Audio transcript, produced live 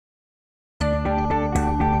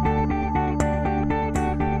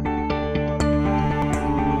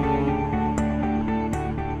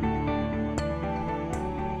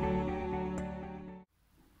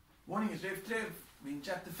it's Rev Trev. We're in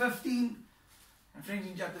chapter 15. And friends,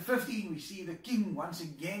 in chapter 15, we see the king once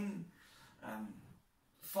again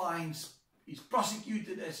is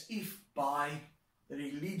prosecuted as if by the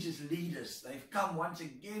religious leaders. They've come once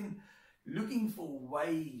again looking for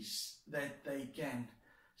ways that they can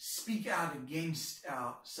speak out against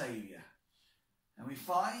our Savior. And we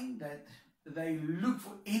find that they look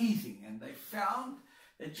for anything, and they found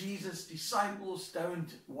that Jesus' disciples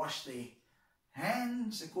don't wash their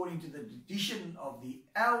hands according to the tradition of the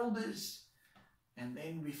elders. And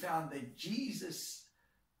then we found that Jesus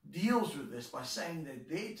deals with this by saying that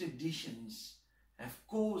their traditions have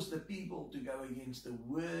caused the people to go against the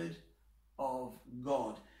word of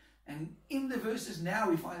God. And in the verses now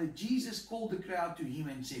we find that Jesus called the crowd to him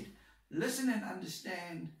and said, listen and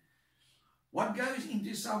understand, what goes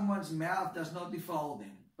into someone's mouth does not defile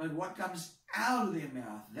them, but what comes out of their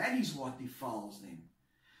mouth, that is what defiles them.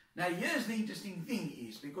 Now here's the interesting thing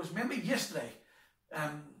is, because remember yesterday,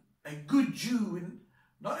 a good Jew would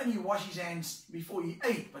not only wash his hands before he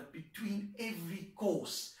ate, but between every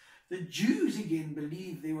course. The Jews again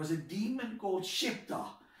believed there was a demon called Shepta,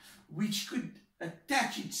 which could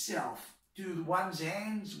attach itself to one's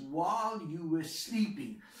hands while you were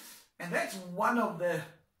sleeping. And that's one of the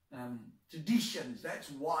traditions.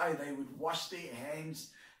 That's why they would wash their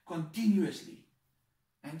hands continuously.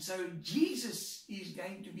 And so Jesus is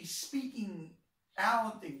going to be speaking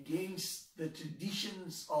out against the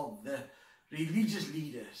traditions of the religious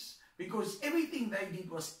leaders, because everything they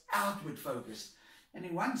did was outward focused. And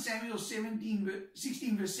in 1 Samuel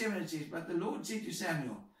 16 verse 7 it says, but the Lord said to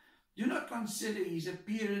Samuel, do not consider his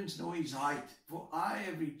appearance nor his height, for I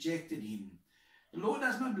have rejected him. The Lord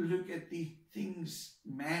does not look at the things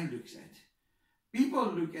man looks at.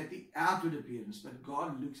 People look at the outward appearance, but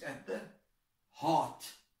God looks at the heart.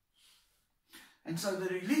 And so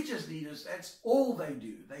the religious leaders, that's all they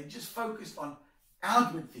do. They just focus on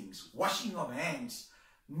outward things, washing of hands,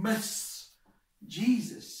 myths.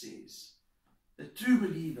 Jesus says the true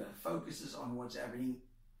believer focuses on what's happening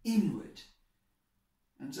inward.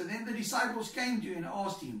 And so then the disciples came to him and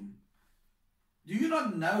asked him, do you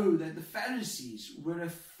not know that the Pharisees were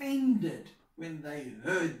offended when they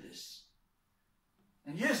heard this?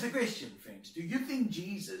 And here's the question, friends. Do you think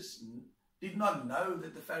Jesus did not know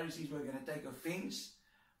that the Pharisees were going to take offense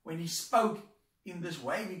when he spoke in this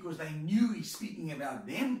way, because they knew he's speaking about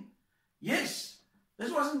them? Yes,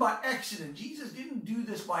 this wasn't by accident. Jesus didn't do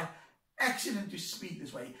this by accident to speak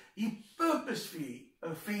this way. He purposefully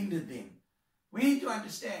offended them. We need to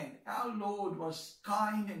understand our Lord was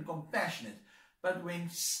kind and compassionate, but when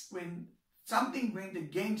something went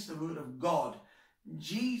against the word of God,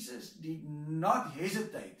 Jesus did not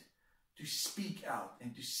hesitate to speak out,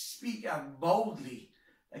 and to speak out boldly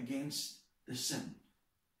against the sin.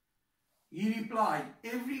 He replied,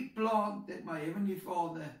 every plant that my heavenly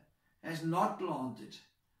Father has not planted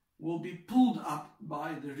will be pulled up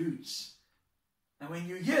by the roots. And when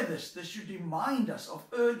you hear this should remind us of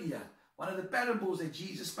earlier, one of the parables that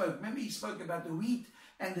Jesus spoke. Remember, he spoke about the wheat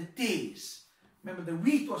and the tares. Remember, the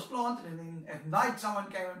wheat was planted, and then at night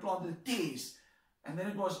someone came and planted the tares. And then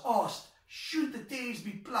it was asked, should the tares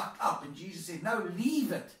be plucked up? And Jesus said, no,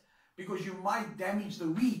 leave it, because you might damage the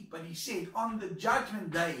wheat. But he said, on the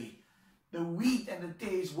judgment day, the wheat and the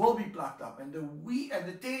tares will be plucked up, and the wheat and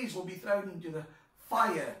the tares will be thrown into the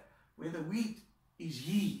fire where the wheat is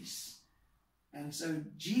his. And so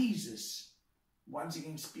Jesus once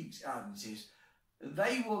again speaks out and says,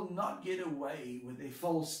 they will not get away with their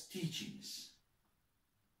false teachings.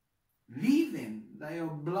 Leave them. They are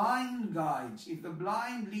blind guides. If the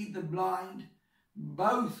blind lead the blind,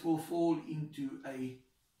 both will fall into a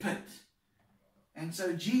pit. And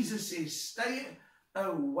so Jesus says, stay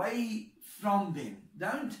away from them.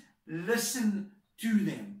 Don't listen to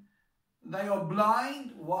them. They are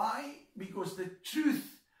blind. Why? Because the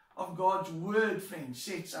truth of God's word, friends,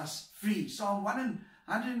 sets us free. Psalm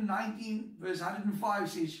 119 verse 105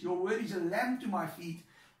 says, your word is a lamp to my feet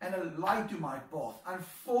and a light to my path.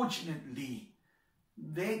 Unfortunately,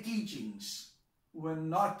 their teachings were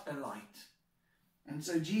not a light. And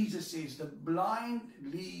so Jesus says, the blind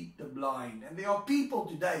lead the blind. And there are people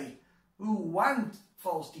today who want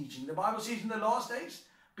false teaching. The Bible says in the last days,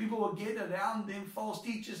 people will get around them false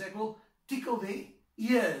teachers that will tickle their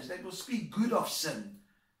ears, that will speak good of sin.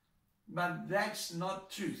 But that's not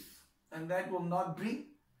truth, and that will not bring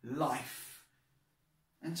life.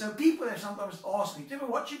 And so people have sometimes asked me, Trevor,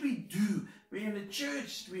 what should we do? We're in the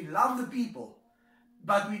church, we love the people,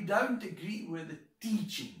 but we don't agree with the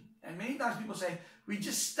teaching. And many times people say, we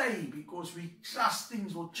just stay because we trust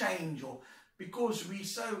things will change, or because we're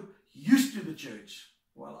so used to the church.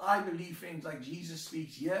 Well, I believe, friends, like Jesus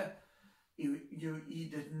speaks here,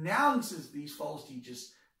 he denounces these false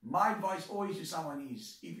teachers. My advice always to someone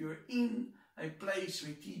is, if you're in a place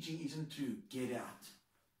where teaching isn't true, get out.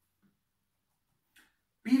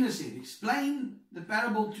 Peter said, explain the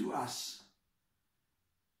parable to us.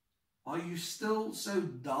 Are you still so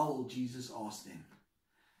dull? Jesus asked them.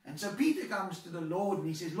 And so Peter comes to the Lord and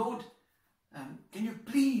he says, Lord, can you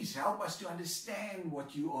please help us to understand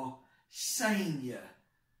what you are saying here?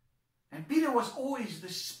 And Peter was always the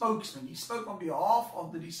spokesman. He spoke on behalf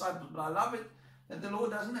of the disciples. But I love it that the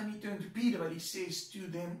Lord doesn't only turn to Peter, but he says to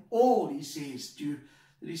them all, he says to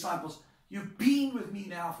the disciples, you've been with me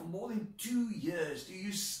now for more than 2 years. Do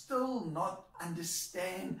you still not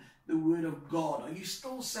understand the word of God? Are you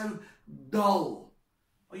still so dull?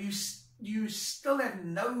 Do you still have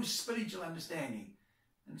no spiritual understanding?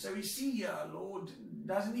 And so we see here, our Lord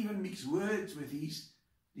doesn't even mix words with his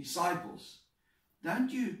disciples.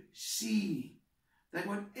 Don't you see that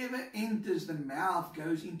whatever enters the mouth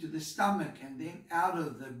goes into the stomach and then out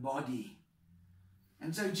of the body?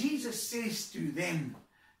 And so Jesus says to them,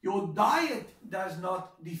 your diet does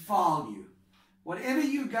not defile you. Whatever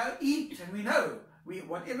you go eat, and we know,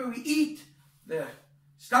 whatever we eat, the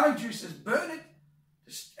stomach juices burn it,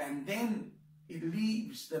 and then it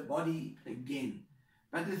leaves the body again.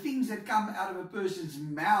 But the things that come out of a person's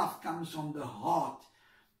mouth comes from the heart,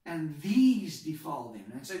 and these defile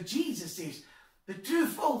them. And so Jesus says, the true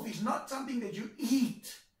filth is not something that you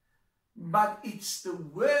eat, but it's the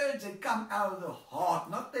words that come out of the heart,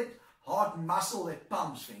 not that heart muscle that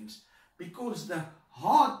pumps things. Because the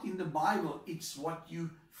heart in the Bible, it's what you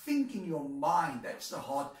think in your mind. That's the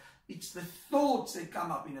heart. It's the thoughts that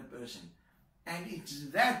come up in a person. And it's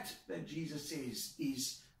that Jesus says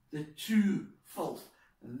is the true filth.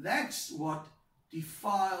 That's what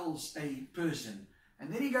defiles a person.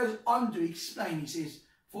 And then he goes on to explain. He says,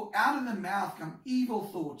 for out of the mouth come evil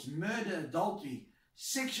thoughts, murder, adultery,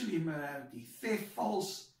 sexual immorality, theft,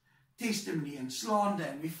 false testimony, and slander.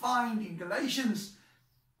 And we find in Galatians,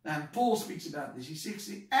 Paul speaks about this. He says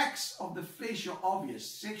the acts of the flesh are obvious: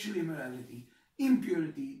 sexual immorality,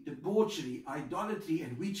 impurity, debauchery, idolatry,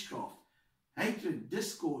 and witchcraft, hatred,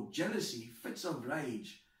 discord, jealousy, fits of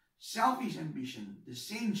rage, selfish ambition,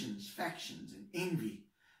 dissensions, factions, and envy,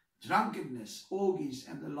 drunkenness, orgies,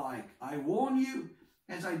 and the like. I warn you,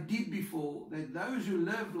 as I did before, that those who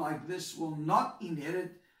live like this will not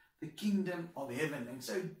inherit the kingdom of heaven. And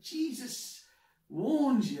so Jesus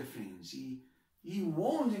warns you, friends. He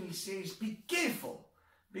warns and he says, be careful,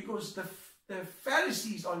 because the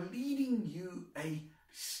Pharisees are leading you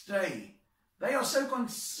astray. They are so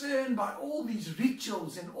concerned by all these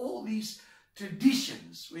rituals and all these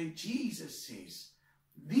traditions, where Jesus says,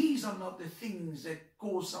 these are not the things that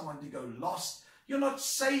cause someone to go lost. You're not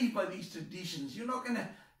saved by these traditions. You're not going to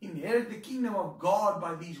inherit the kingdom of God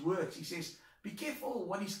by these works. He says, be careful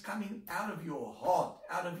what is coming out of your heart,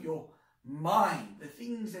 out of your mind, the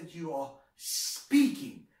things that you are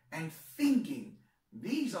speaking and thinking.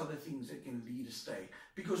 These are the things that can lead astray.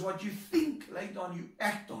 Because what you think, later on you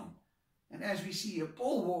act on. And as we see here,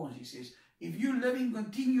 Paul warns, he says, if you're living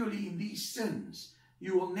continually in these sins,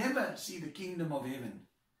 you will never see the kingdom of heaven.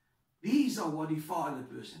 These are what defile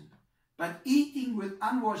a person. But eating with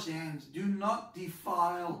unwashed hands do not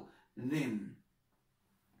defile them.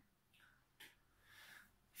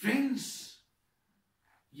 Friends,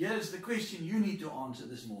 here's the question you need to answer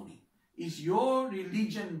this morning. Is your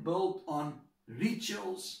religion built on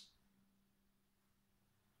rituals?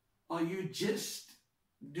 Are you just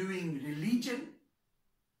doing religion?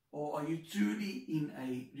 Or are you truly in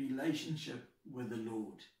a relationship with the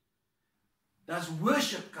Lord? Does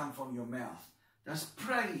worship come from your mouth? Does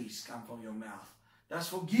praise come from your mouth? Does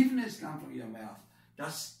forgiveness come from your mouth?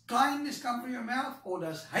 Does kindness come from your mouth? Or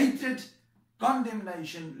does hatred,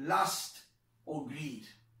 condemnation, lust, or greed?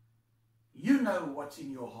 You know what's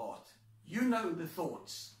in your heart. You know the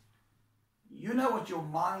thoughts. You know what your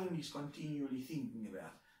mind is continually thinking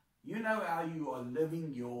about. You know how you are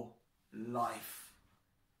living your life.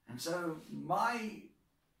 And so my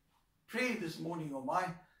prayer this morning, or my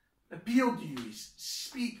appeal to you, is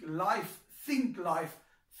speak life, think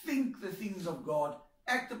the things of God,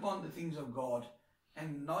 act upon the things of God,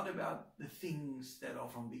 and not about the things that are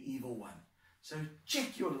from the evil one. So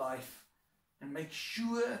check your life and make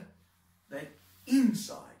sure that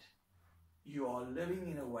inside you are living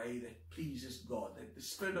in a way that pleases God, that the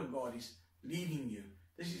Spirit of God is leading you.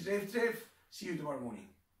 This is Rev Trev. See you tomorrow morning.